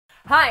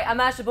Hi, I'm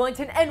Ashley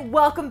Bullington, and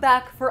welcome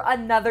back for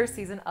another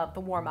season of the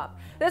Warm-Up.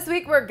 This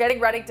week, we're getting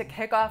ready to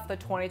kick off the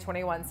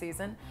 2021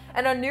 season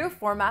and a new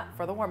format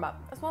for the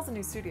Warm-Up, as well as a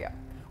new studio.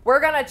 We're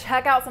gonna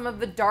check out some of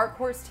the dark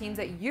horse teams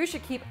that you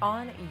should keep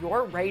on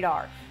your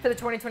radar for the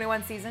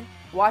 2021 season,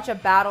 watch a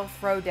battle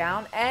throw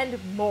down, and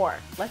more.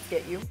 Let's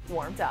get you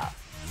warmed up.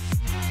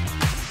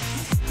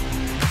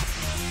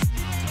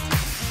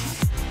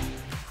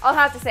 I'll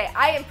have to say,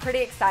 I am pretty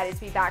excited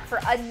to be back for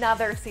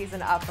another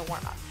season of the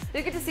Warm-Up.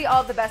 You get to see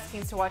all of the best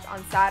teams to watch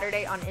on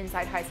Saturday on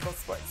Inside High School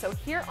Sports. So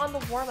here on the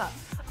Warm-Up,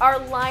 our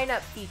lineup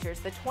features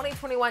the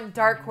 2021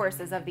 dark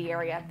horses of the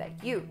area that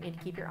you need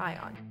to keep your eye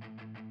on.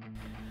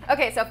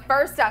 Okay, so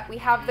first up, we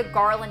have the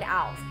Garland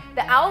Owls.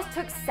 The Owls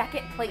took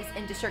second place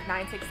in District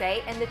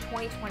 9-6A in the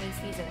 2020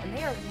 season, and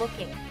they are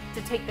looking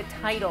to take the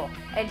title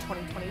in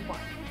 2021.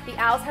 The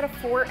Owls had a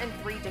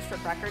 4-3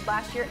 district record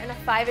last year and a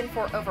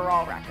 5-4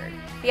 overall record.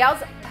 The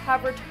Owls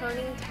have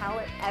returning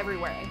talent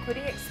everywhere,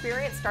 including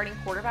experienced starting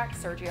quarterback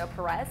Sergio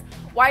Perez,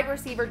 wide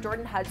receiver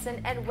Jordan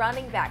Hudson, and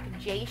running back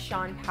Jay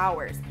Sean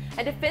Powers,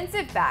 and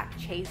defensive back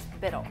Chase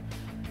Biddle.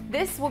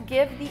 This will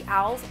give the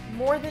Owls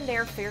more than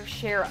their fair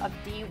share of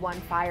D1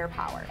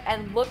 firepower,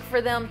 and look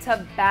for them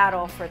to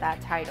battle for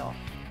that title.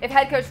 If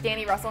head coach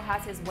Danny Russell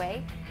has his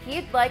way,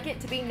 he'd like it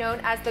to be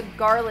known as the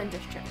Garland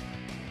District.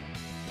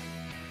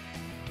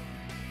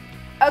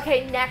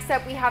 Okay, next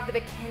up we have the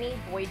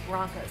McKinney-Boyd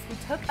Broncos, who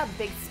took a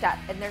big step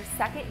in their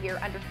second year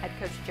under head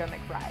coach Joe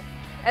McBride,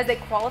 as they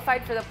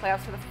qualified for the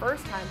playoffs for the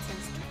first time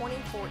since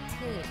 2014,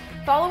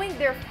 following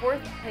their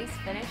fourth place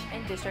finish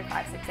in District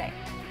 5-6A.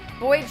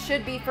 Boyd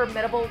should be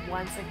formidable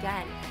once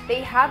again.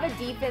 They have a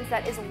defense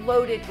that is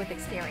loaded with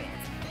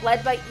experience,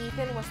 led by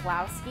Ethan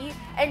Waslowski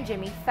and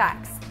Jimmy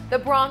Fex. The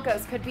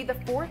Broncos could be the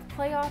fourth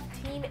playoff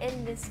team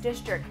in this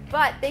district,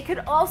 but they could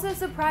also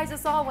surprise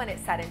us all when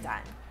it's said and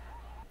done.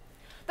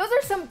 Those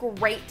are some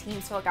great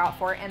teams to look out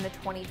for in the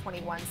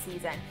 2021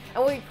 season, and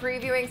we'll be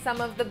previewing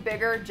some of the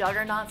bigger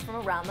juggernauts from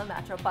around the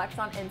Metroplex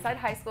on Inside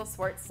High School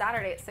Sports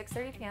Saturday at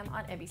 6:30 p.m.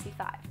 on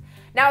NBC5.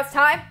 Now it's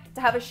time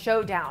to have a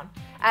showdown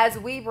as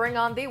we bring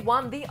on the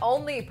one, the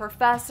only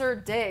Professor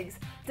Diggs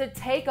to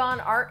take on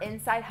our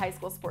Inside High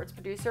School Sports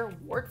producer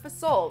Ward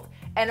Fasold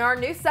and our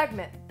new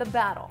segment, The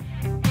Battle.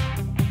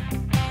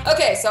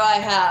 Okay, so I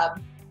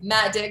have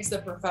Matt Diggs, the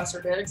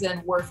Professor Diggs,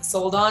 and Ward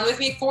Fasold on with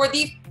me for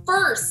the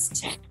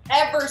first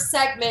ever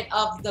segment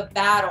of The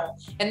Battle.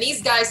 And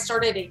these guys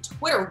started a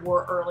Twitter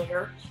war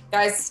earlier.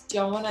 Guys, do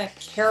y'all want to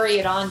carry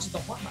it on to the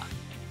warm-up?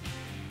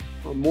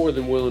 I'm more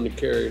than willing to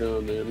carry it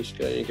on, man. This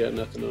guy ain't got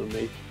nothing on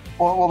me.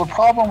 Well, the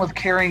problem with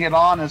carrying it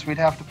on is we'd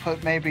have to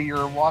put maybe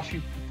your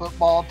Washington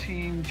football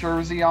team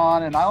jersey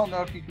on, and I don't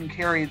know if you can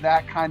carry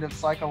that kind of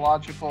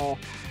psychological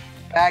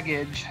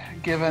baggage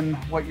given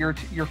what your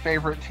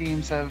favorite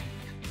teams have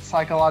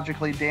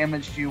psychologically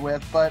damaged you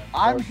with. But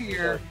I'm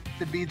here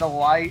to be the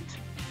light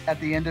at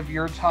the end of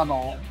your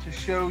tunnel to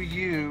show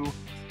you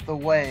the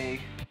way.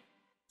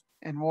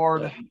 And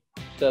Ward,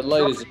 that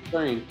light is a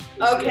train.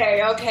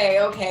 Okay.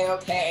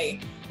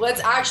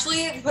 Let's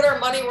actually put our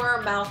money where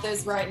our mouth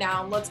is right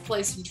now, and let's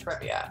play some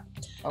trivia.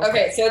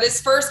 Okay, so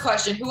this first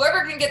question,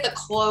 whoever can get the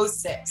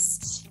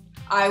closest,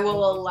 I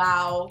will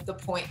allow the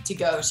point to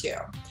go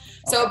to.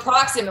 So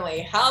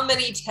approximately, how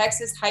many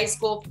Texas high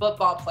school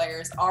football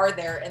players are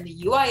there in the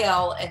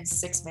UIL and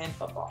six-man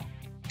football?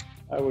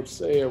 I would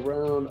say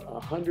around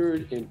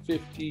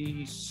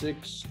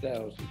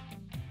 156,000.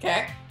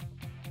 Okay.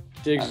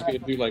 Diggs is going to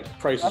do like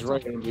prices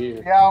right on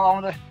here.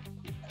 Yeah,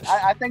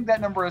 I think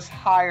that number is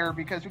higher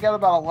because we got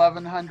about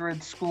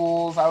 1,100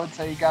 schools. I would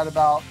say you got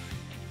about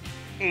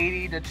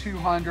 80 to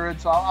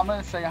 200. So I'm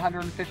going to say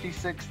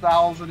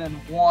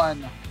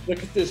 156,001.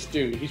 Look at this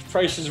dude. He's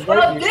prices right.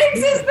 Well,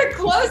 Diggs is the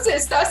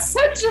closest. That's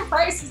such a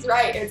Price is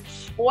Right. It's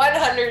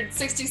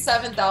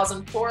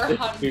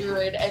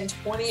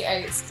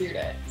 167,428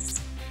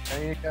 students.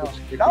 There you go.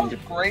 That was a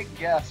great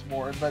guess,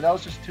 Ward, but that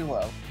was just too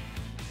low.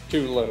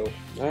 Too low.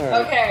 All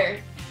right.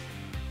 Okay.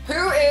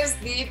 Who is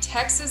the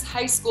Texas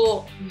high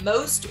school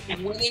most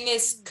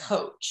winningest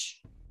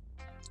coach?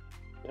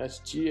 That's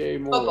G.A.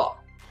 Moore. Football.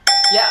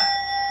 Yeah.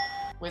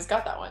 Wiz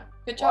got that one.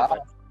 Good job.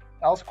 Wow.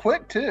 That was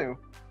quick, too.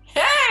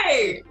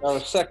 Hey! I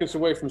was seconds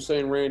away from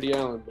saying Randy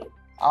Allen, but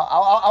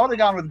I would have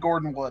gone with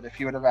Gordon Wood if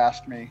you would have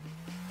asked me.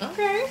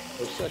 Okay.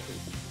 a second.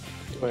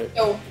 Wait.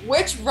 So,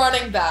 which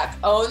running back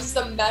owns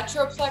the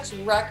Metroplex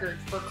record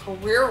for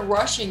career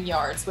rushing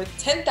yards with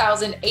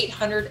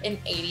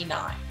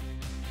 10,889?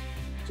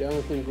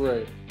 Jonathan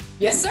Gray.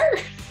 Yes, sir.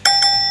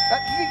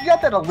 You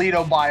got that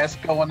Alito bias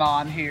going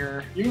on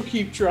here. You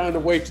keep trying to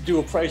wait to do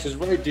a Price is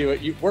Right deal.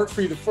 It worked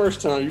for you the first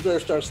time. You better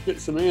start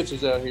spitting some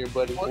answers out here,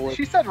 buddy. Well,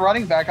 she said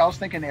running back. I was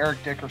thinking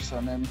Eric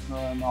Dickerson, and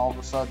all of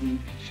a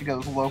sudden she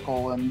goes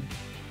local. And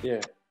yeah.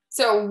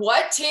 So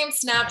what team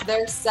snapped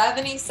their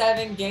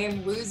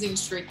 77-game losing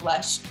streak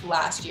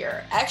last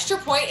year? Extra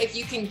point if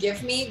you can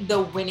give me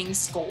the winning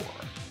score.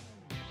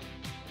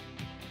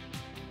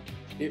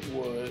 It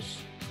was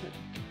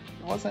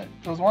It wasn't.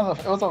 It was one of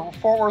the. It was a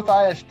Fort Worth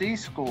ISD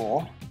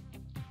school,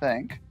 I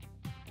think.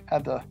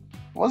 Had the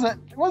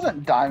It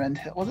wasn't Diamond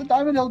Hill. Was it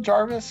Diamond Hill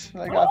Jarvis?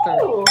 They got there.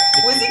 Oh,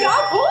 Wizzy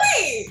got a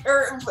point,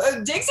 or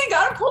Dixie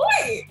got a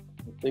point.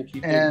 I think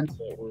he did And-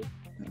 that one.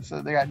 So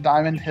they got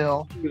Diamond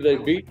Hill. Who did they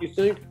beat, you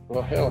think?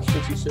 Well, hell,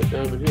 since he said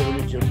Diamond Hill,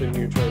 let me jump in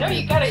here and try No, to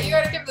you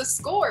gotta give the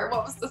score.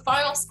 What was the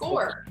final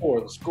score?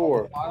 The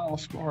score. Final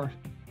score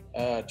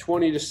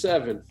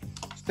 20-7.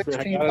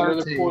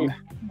 16-13.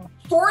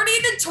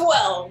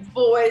 40-12,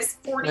 boys.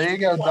 40. There you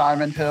go,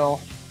 Diamond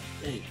Hill.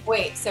 Hey,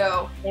 Wait,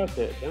 so got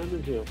that.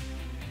 Diamond Hill.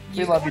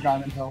 We love you,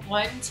 Diamond Hill.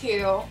 1,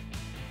 2,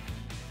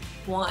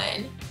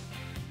 1,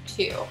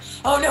 2.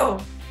 Oh no,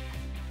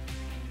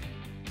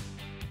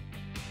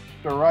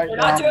 So right we're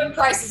now. not doing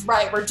Price is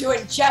Right. We're doing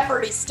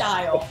Jeopardy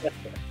style.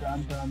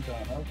 Dun, dun, dun.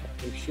 Okay.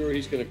 I'm sure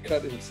he's going to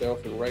cut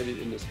himself and write it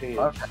in his hand.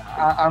 Okay,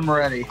 I'm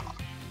ready.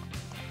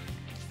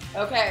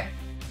 Okay.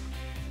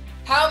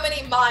 How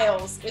many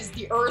miles is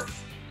the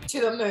Earth to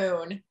the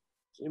moon?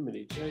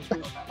 Jiminy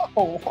Jason.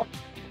 Oh,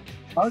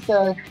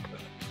 okay.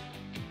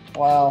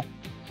 Wow.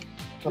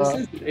 This The,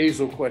 is an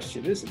Hazel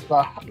question, isn't it?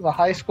 the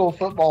high school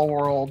football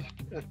world.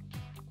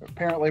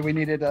 Apparently, we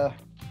needed to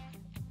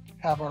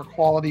have our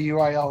quality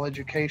UIL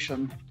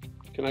education.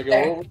 Can I go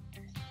Okay. over?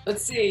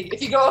 Let's see.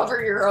 If you go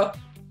over Euro,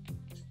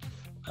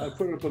 I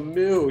put up 1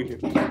 million.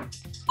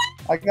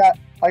 I got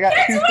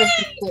That's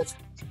 256.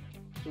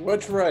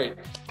 What's right?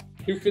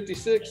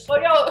 256?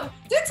 well, no,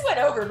 Dix went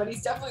over, but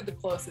he's definitely the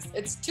closest.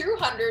 It's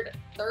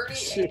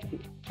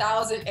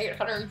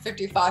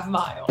 238,855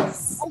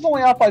 miles. I was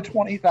only out by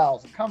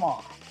 20,000. Come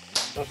on.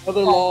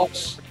 Another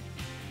loss.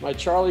 My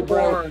Charlie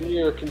Brown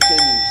career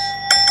continues.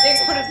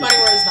 Dix put his money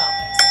where his mouth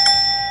is.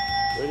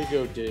 Way to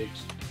go,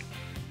 Diggs.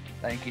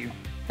 Thank you.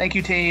 Thank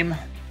you, team.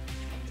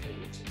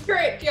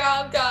 Great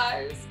job,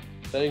 guys.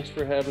 Thanks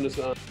for having us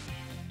on.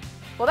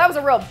 Well, that was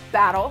a real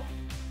battle.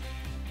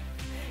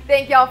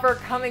 Thank y'all for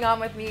coming on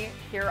with me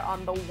here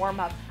on the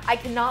warm-up. I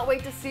cannot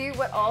wait to see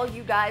what all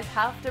you guys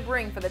have to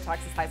bring for the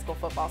Texas high school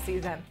football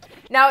season.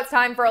 Now it's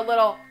time for a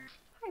little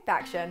hype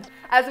action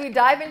as we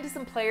dive into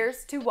some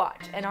players to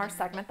watch in our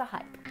segment, The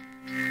Hype.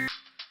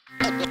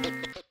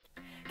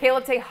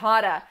 Caleb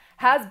Tejada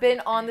has been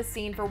on the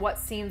scene for what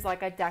seems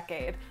like a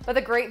decade, but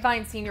the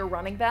Grapevine senior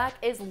running back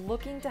is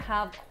looking to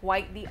have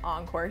quite the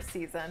encore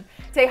season.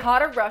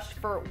 Tejada rushed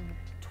for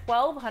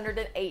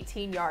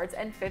 1,218 yards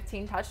and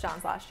 15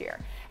 touchdowns last year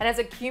and has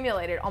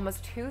accumulated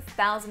almost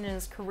 2,000 in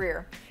his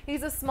career.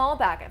 He's a small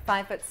back at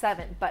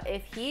 5'7", but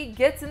if he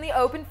gets in the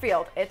open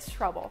field, it's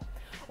trouble.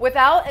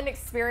 Without an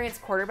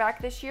experienced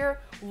quarterback this year,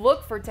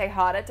 look for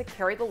Tejada to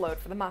carry the load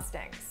for the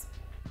Mustangs.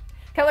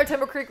 Keller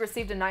Timber Creek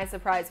received a nice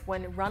surprise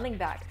when running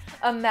back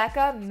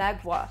Emeka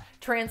Megwa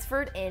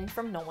transferred in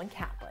from Nolan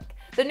Catholic.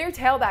 The new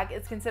tailback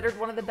is considered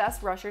one of the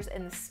best rushers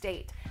in the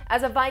state.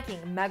 As a Viking,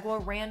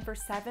 Megwa ran for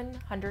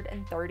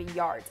 730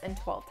 yards and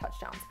 12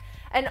 touchdowns,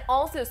 and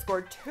also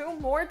scored 2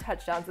 more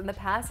touchdowns in the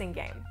passing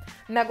game.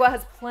 Megwa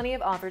has plenty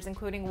of offers,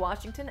 including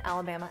Washington,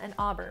 Alabama, and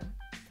Auburn.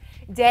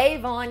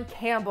 Davon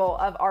Campbell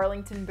of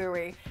Arlington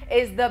Bowie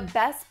is the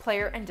best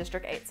player in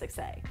District 8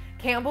 6A.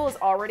 Campbell is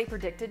already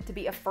predicted to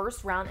be a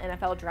first-round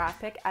NFL draft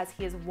pick as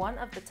he is one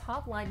of the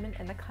top linemen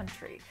in the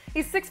country.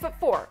 He's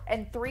 6'4"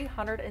 and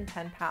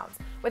 310 pounds,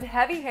 with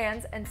heavy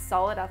hands and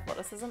solid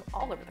athleticism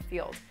all over the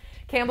field.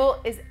 Campbell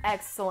is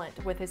excellent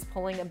with his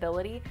pulling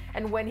ability,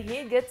 and when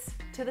he gets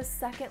to the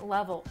second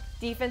level,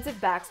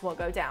 defensive backs will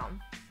go down.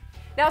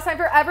 Now it's time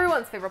for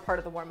everyone's favorite part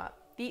of the warm-up,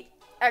 the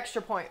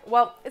extra point.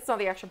 Well, it's not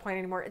the extra point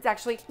anymore. It's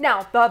actually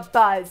now the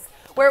buzz,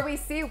 where we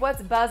see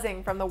what's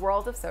buzzing from the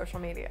world of social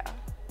media.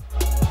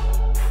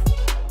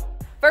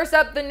 First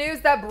up, the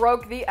news that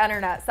broke the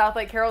internet. South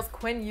Lake Carroll's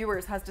Quinn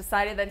Ewers has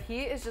decided that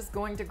he is just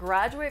going to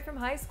graduate from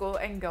high school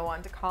and go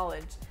on to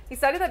college. He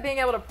cited that being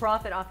able to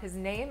profit off his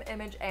name,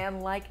 image,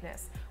 and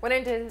likeness went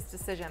into his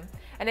decision.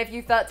 And if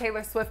you thought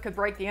Taylor Swift could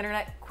break the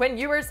internet, Quinn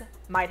Ewers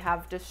might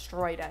have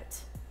destroyed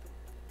it.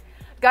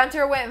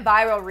 Gunter went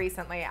viral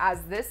recently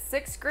as this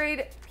 6th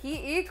grade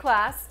PE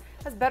class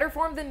has better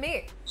form than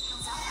me.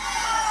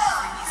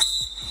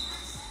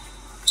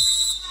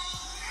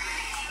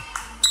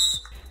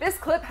 This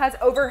clip has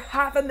over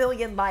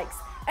 500,000 likes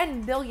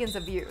and millions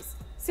of views.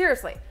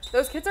 Seriously,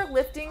 those kids are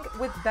lifting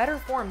with better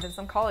form than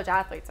some college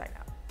athletes I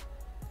know.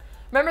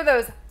 Remember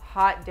those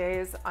hot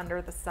days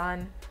under the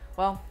sun?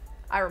 Well,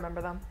 I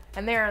remember them,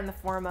 and they're in the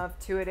form of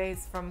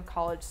 2-a-days from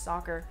college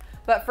soccer.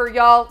 But for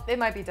y'all, it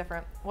might be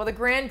different. Well, the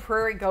Grand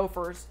Prairie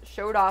Gophers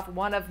showed off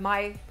one of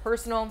my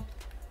personal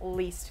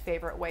least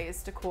favorite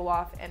ways to cool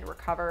off and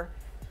recover: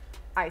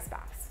 ice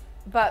baths.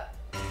 But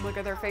look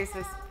at their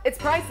faces. It's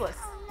priceless.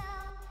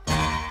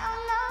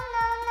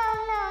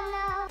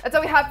 That's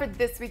all we have for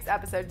this week's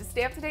episode. To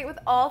stay up to date with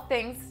all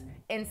things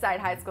inside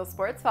high school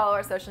sports, follow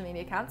our social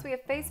media accounts. We have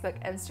Facebook,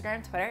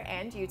 Instagram, Twitter,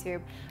 and YouTube.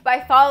 By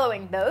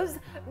following those,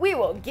 we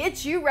will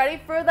get you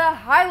ready for the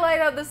highlight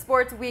of the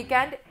sports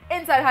weekend,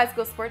 Inside High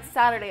School Sports,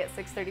 Saturday at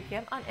 6:30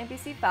 p.m. on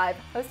NBC5,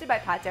 hosted by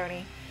Pat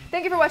Doney.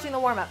 Thank you for watching the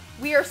warm-up.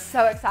 We are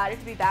so excited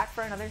to be back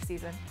for another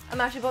season.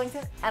 I'm Ashley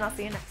Bullington, and I'll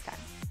see you next time.